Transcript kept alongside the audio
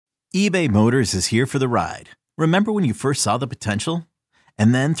eBay Motors is here for the ride. Remember when you first saw the potential?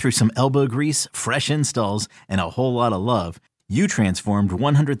 And then through some elbow grease, fresh installs, and a whole lot of love, you transformed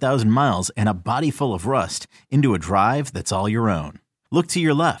 100,000 miles and a body full of rust into a drive that's all your own. Look to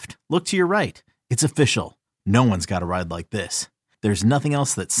your left. Look to your right. It's official. No one's got a ride like this. There's nothing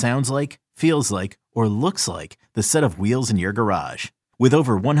else that sounds like, feels like, or looks like the set of wheels in your garage. With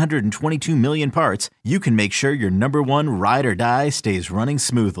over 122 million parts, you can make sure your number one ride or die stays running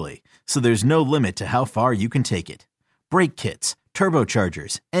smoothly. So there's no limit to how far you can take it. Brake kits,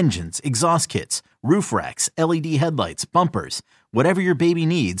 turbochargers, engines, exhaust kits, roof racks, LED headlights, bumpers, whatever your baby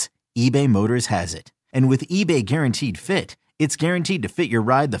needs, eBay Motors has it. And with eBay Guaranteed Fit, it's guaranteed to fit your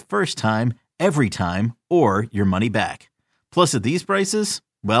ride the first time, every time, or your money back. Plus at these prices,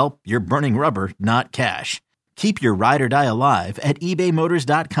 well, you're burning rubber, not cash. Keep your ride or die alive at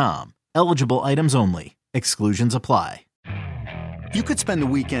ebaymotors.com. Eligible items only. Exclusions apply. You could spend the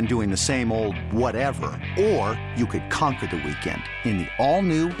weekend doing the same old whatever, or you could conquer the weekend in the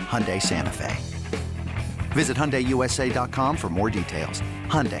all-new Hyundai Santa Fe. Visit HyundaiUSA.com for more details.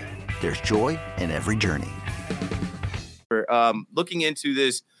 Hyundai, there's joy in every journey. Looking into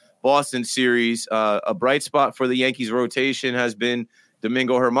this Boston series, a bright spot for the Yankees rotation has been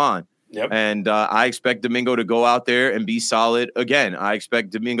Domingo Germán. Yep. And I expect Domingo to go out there and be solid again. I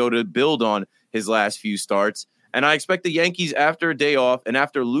expect Domingo to build on his last few starts. And I expect the Yankees, after a day off and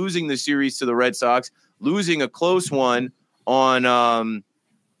after losing the series to the Red Sox, losing a close one on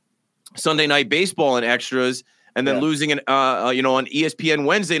Sunday Night Baseball and extras, and then losing on ESPN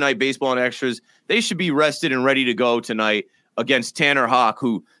Wednesday Night Baseball and extras, they should be rested and ready to go tonight against Tanner Houck,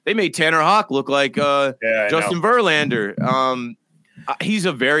 who they made Tanner Houck look like Justin Verlander. He's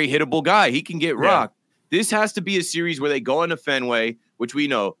a very hittable guy. He can get rocked. This has to be a series where they go into Fenway, which we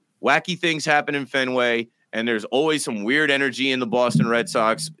know wacky things happen in Fenway, and there's always some weird energy in the Boston Red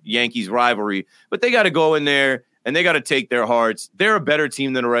Sox-Yankees rivalry. But they got to go in there, and they got to take their hearts. They're a better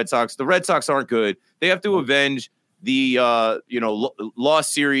team than the Red Sox. The Red Sox aren't good. They have to avenge the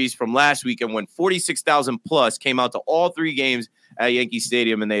lost series from last weekend when 46,000 plus came out to all three games at Yankee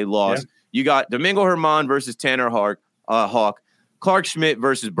Stadium, and they lost. You got Domingo Germán versus Tanner Houck. Clark Schmidt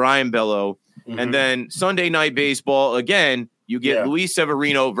versus Brian Bello. And then Sunday Night Baseball, again, you get Luis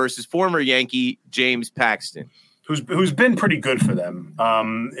Severino versus former Yankee James Paxton. Who's been pretty good for them.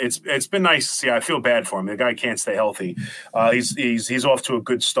 It's been nice to see. I feel bad for him. The guy can't stay healthy. He's off to a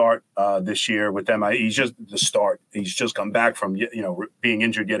good start this year with them. He's just the start. He's just come back from being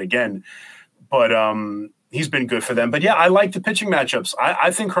injured yet again. But he's been good for them. But I like the pitching matchups. I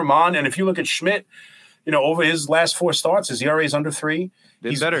think Germán, and if you look at Schmidt, over his last four starts, his ERA is under 3.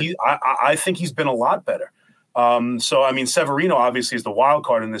 He's better. I think he's been a lot better. Severino obviously is the wild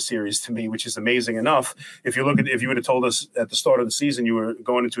card in this series to me, which is amazing enough. If you would have told us at the start of the season you were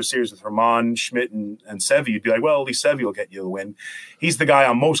going into a series with Germán, Schmidt, and Sevy, you'd be like, well, at least Sevy will get you the win. He's the guy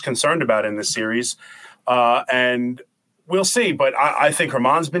I'm most concerned about in this series. And we'll see. But I think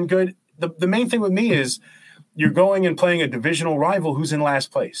Germán's been good. The main thing with me is you're going and playing a divisional rival who's in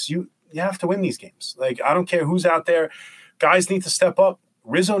last place. You have to win these games. Like, I don't care who's out there. Guys need to step up.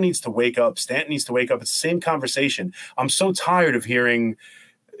 Rizzo needs to wake up. Stanton needs to wake up. It's the same conversation. I'm so tired of hearing,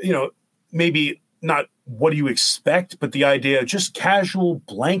 maybe not what do you expect, but the idea of just casual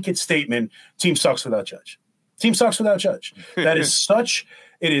blanket statement, team sucks without Judge. Team sucks without Judge. That is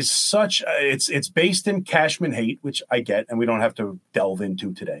it's based in Cashman hate, which I get, and we don't have to delve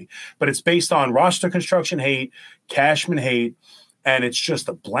into today, but it's based on roster construction hate, Cashman hate, and it's just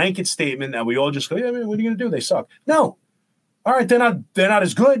a blanket statement that we all just go, what are you going to do? They suck. No. All right, they're not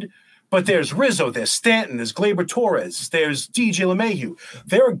as good, but there's Rizzo, there's Stanton, there's Gleyber Torres, there's DJ LeMahieu.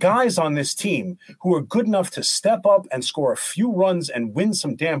 There are guys on this team who are good enough to step up and score a few runs and win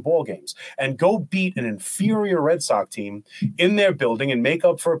some damn ball games and go beat an inferior Red Sox team in their building and make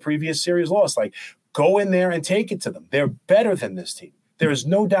up for a previous series loss. Like, go in there and take it to them. They're better than this team. There is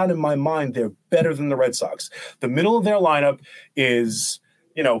no doubt in my mind they're better than the Red Sox. The middle of their lineup is,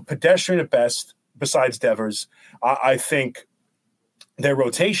 pedestrian at best, besides Devers. I think their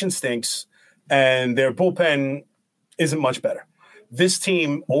rotation stinks, and their bullpen isn't much better. This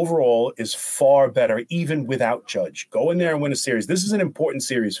team overall is far better, even without Judge. Go in there and win a series. This is an important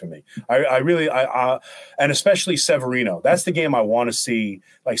series for me. I really, and especially Severino. That's the game I want to see.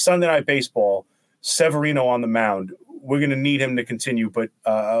 Like Sunday Night Baseball, Severino on the mound. We're going to need him to continue, but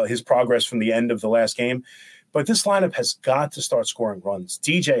his progress from the end of the last game. But this lineup has got to start scoring runs.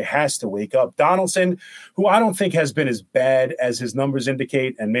 DJ has to wake up. Donaldson, who I don't think has been as bad as his numbers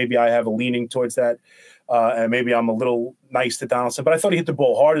indicate, and maybe I have a leaning towards that, and maybe I'm a little nice to Donaldson, but I thought he hit the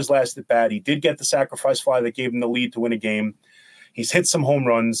ball hard his last at bat. He did get the sacrifice fly that gave him the lead to win a game. He's hit some home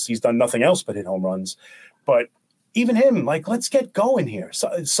runs. He's done nothing else but hit home runs. But even him, like, let's get going here.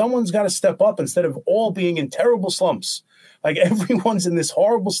 So, someone's got to step up instead of all being in terrible slumps. Like, everyone's in this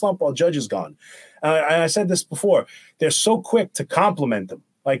horrible slump while Judge is gone. I said this before. They're so quick to compliment him.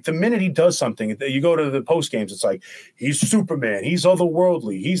 Like, the minute he does something, you go to the post games, it's like, he's Superman, he's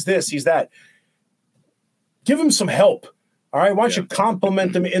otherworldly, he's this, he's that. Give him some help. All right, why don't you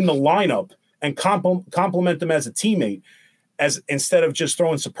compliment him in the lineup and compliment him as a teammate, as instead of just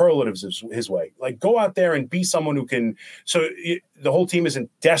throwing superlatives his way. Like, go out there and be someone who can. So the whole team isn't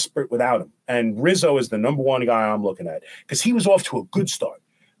desperate without him. And Rizzo is the number one guy I'm looking at because he was off to a good start.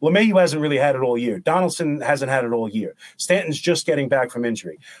 LeMahieu hasn't really had it all year. Donaldson hasn't had it all year. Stanton's just getting back from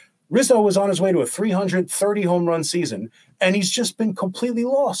injury. Rizzo was on his way to a 330 home run season, and he's just been completely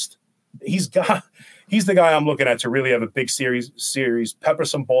lost. He's the guy I'm looking at to really have a big series, pepper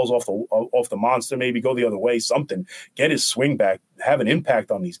some balls off the monster, maybe go the other way, something, get his swing back, have an impact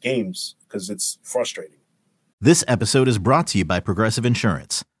on these games because it's frustrating. This episode is brought to you by Progressive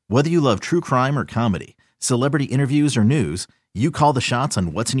Insurance. Whether you love true crime or comedy, celebrity interviews or news, you call the shots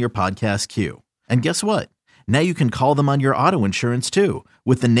on what's in your podcast queue. And guess what? Now you can call them on your auto insurance too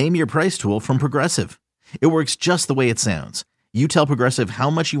with the Name Your Price tool from Progressive. It works just the way it sounds. You tell Progressive how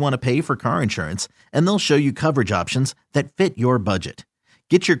much you want to pay for car insurance, and they'll show you coverage options that fit your budget.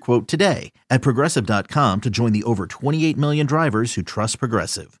 Get your quote today at Progressive.com to join the over 28 million drivers who trust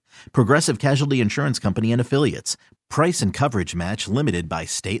Progressive. Progressive Casualty Insurance Company and Affiliates. Price and coverage match limited by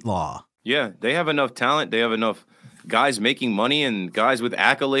state law. Yeah, they have enough talent. They have enough guys making money and guys with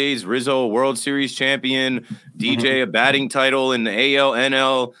accolades. Rizzo, a World Series champion. DJ, a batting title in the AL,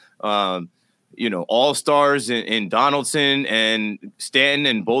 NL. All-stars in Donaldson and Stanton,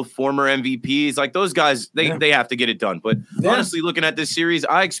 and both former MVPs. Like, those guys, they have to get it done. But honestly, looking at this series,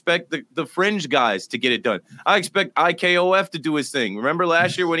 I expect the fringe guys to get it done. I expect IKOF to do his thing. Remember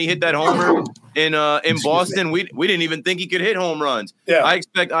last year when he hit that homer in Boston? We didn't even think he could hit home runs. Yeah. I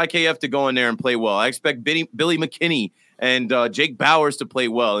expect IKF to go in there and play well. I expect Billy McKinney and Jake Bowers to play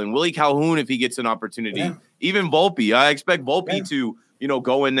well, and Willie Calhoun if he gets an opportunity. Yeah. Even Volpe. I expect Volpe to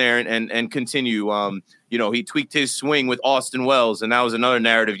go in there and continue. He tweaked his swing with Austin Wells, and that was another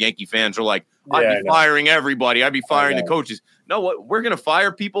narrative Yankee fans were like, I'd be firing everybody. I'd be firing the coaches. No, what? We're going to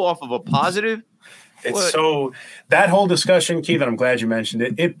fire people off of a positive? So that whole discussion, Keith, and I'm glad you mentioned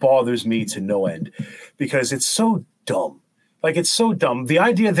it, it bothers me to no end because it's so dumb. Like, it's so dumb. The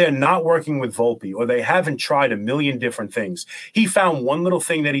idea they're not working with Volpe or they haven't tried a million different things. He found one little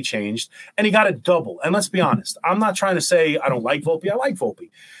thing that he changed, and he got a double. And let's be honest, I'm not trying to say I don't like Volpe. I like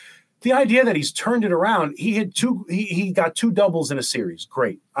Volpe. The idea that he's turned it around, he got two doubles in a series.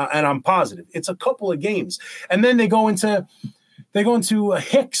 Great. And I'm positive. It's a couple of games. And then they go into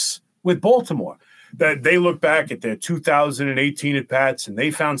Hicks with Baltimore. That they look back at their 2018 at-bats, and they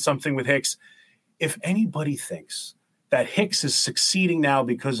found something with Hicks. If anybody thinks that Hicks is succeeding now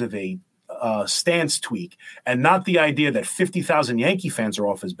because of a stance tweak and not the idea that 50,000 Yankee fans are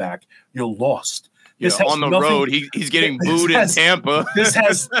off his back, you're lost. On the road, he's getting booed in Tampa.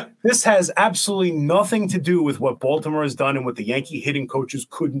 This has absolutely nothing to do with what Baltimore has done and what the Yankee hitting coaches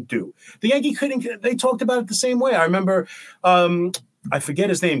couldn't do. The Yankee they talked about it the same way. I remember, I forget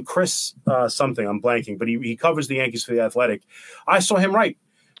his name, Chris something, I'm blanking, but he covers the Yankees for The Athletic. I saw him write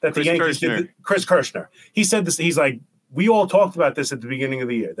that the Yankees Chris Kirshner. He said this, he's like, we all talked about this at the beginning of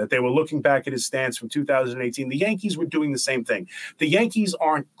the year, that they were looking back at his stance from 2018. The Yankees were doing the same thing. The Yankees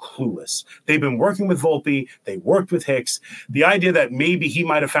aren't clueless. They've been working with Volpe. They worked with Hicks. The idea that maybe he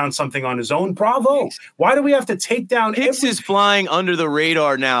might have found something on his own, bravo. Why do we have to take down Hicks is flying under the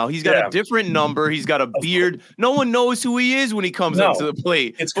radar now. He's got a different number. He's got a beard. No one knows who he is when he comes up to the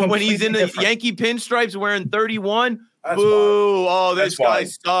plate. But when he's in the Yankee pinstripes wearing 31, boo. Oh, this guy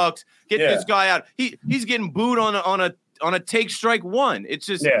sucks. Get this guy out. He's getting booed on a take strike one. It's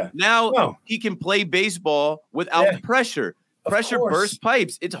just now he can play baseball without pressure. Pressure bursts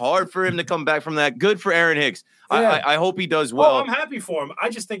pipes. It's hard for him to come back from that. Good for Aaron Hicks. I hope he does well. I'm happy for him. I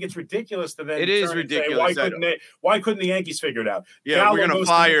just think it's ridiculous to then. It is ridiculous. Say, why couldn't the Yankees figure it out? Yeah, we're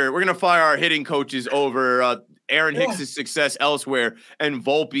gonna fire our hitting coaches over Aaron Hicks' success elsewhere, and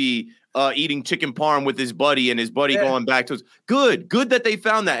Volpe eating chicken parm with his buddy, and his buddy going back to his good that they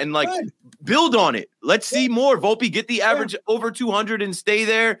found that, and build on it. Let's see more. Volpe, get the average over 200 and stay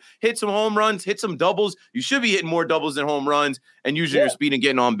there. Hit some home runs, hit some doubles. You should be hitting more doubles than home runs and using your speed and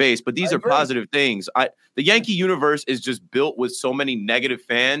getting on base. But these are positive things. The Yankee universe is just built with so many negative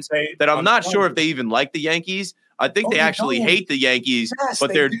fans that I'm not sure if they even like the Yankees. I think they actually hate the Yankees,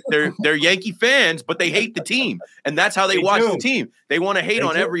 but they're Yankee fans, but they hate the team. And that's how they watch the team. They want to hate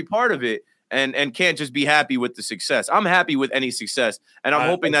on every part of it. and can't just be happy with the success. I'm happy with any success, and I'm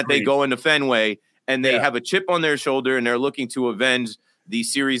hoping that they go into Fenway and they have a chip on their shoulder and they're looking to avenge the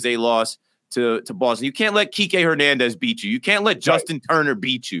series they lost to Boston. You can't let Kike Hernandez beat you. You can't let Justin Turner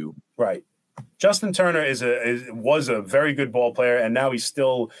beat you. Right. Justin Turner was a very good ball player, and now he's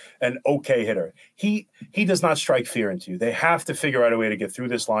still an okay hitter. He does not strike fear into you. They have to figure out a way to get through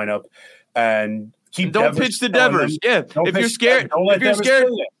this lineup and keep. Don't pitch to Devers. Yeah, if you're scared,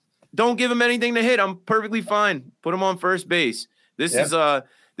 don't give him anything to hit. I'm perfectly fine. Put him on first base. This is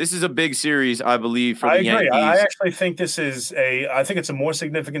a big series, I believe, for the Yankees. I actually think it's a more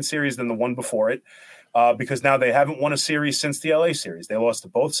significant series than the one before it. Because now they haven't won a series since the LA series. They lost to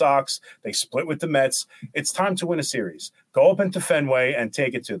both Sox. They split with the Mets. It's time to win a series. Go up into Fenway and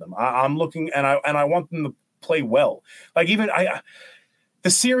take it to them. I'm looking, and I want them to play well. Like the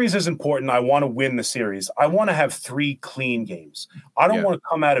series is important. I want to win the series. I want to have 3 clean games. I don't want to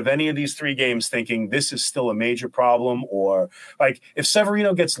come out of any of these 3 games thinking this is still a major problem, or like if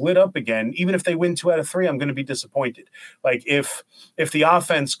Severino gets lit up again, even if they win 2 out of 3, I'm going to be disappointed. Like if the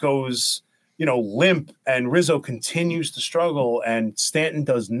offense goes limp and Rizzo continues to struggle and Stanton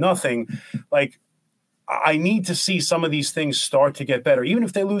does nothing, like I need to see some of these things start to get better. Even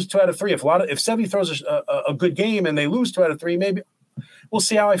if they lose 2 out of 3, if Sevy throws a good game and they lose 2 out of 3, maybe we'll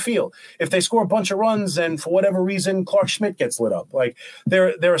see how I feel. If they score a bunch of runs and for whatever reason Clark Schmidt gets lit up, like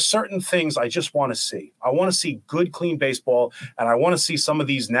there are certain things I just want to see. I want to see good, clean baseball, and I want to see some of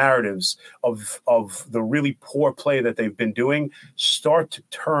these narratives of the really poor play that they've been doing start to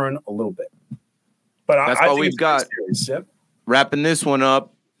turn a little bit. But that's what we've got. Wrapping this one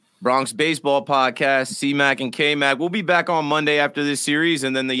up. Bronx Baseball Podcast, C-Mac and K-Mac. We'll be back on Monday after this series,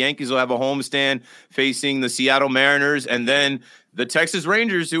 and then the Yankees will have a homestand facing the Seattle Mariners, and then the Texas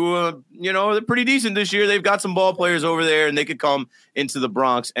Rangers, who, they're pretty decent this year. They've got some ball players over there, and they could come into the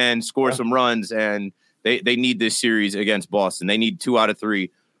Bronx and score some runs, and they need this series against Boston. They need 2 out of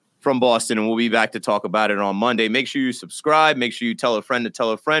 3 from Boston, and we'll be back to talk about it on Monday. Make sure you subscribe. Make sure you tell a friend to tell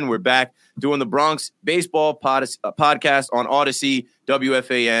a friend. We're back doing the Bronx Baseball Podcast on Odyssey,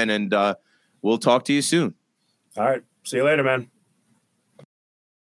 WFAN, and we'll talk to you soon. All right. See you later, man.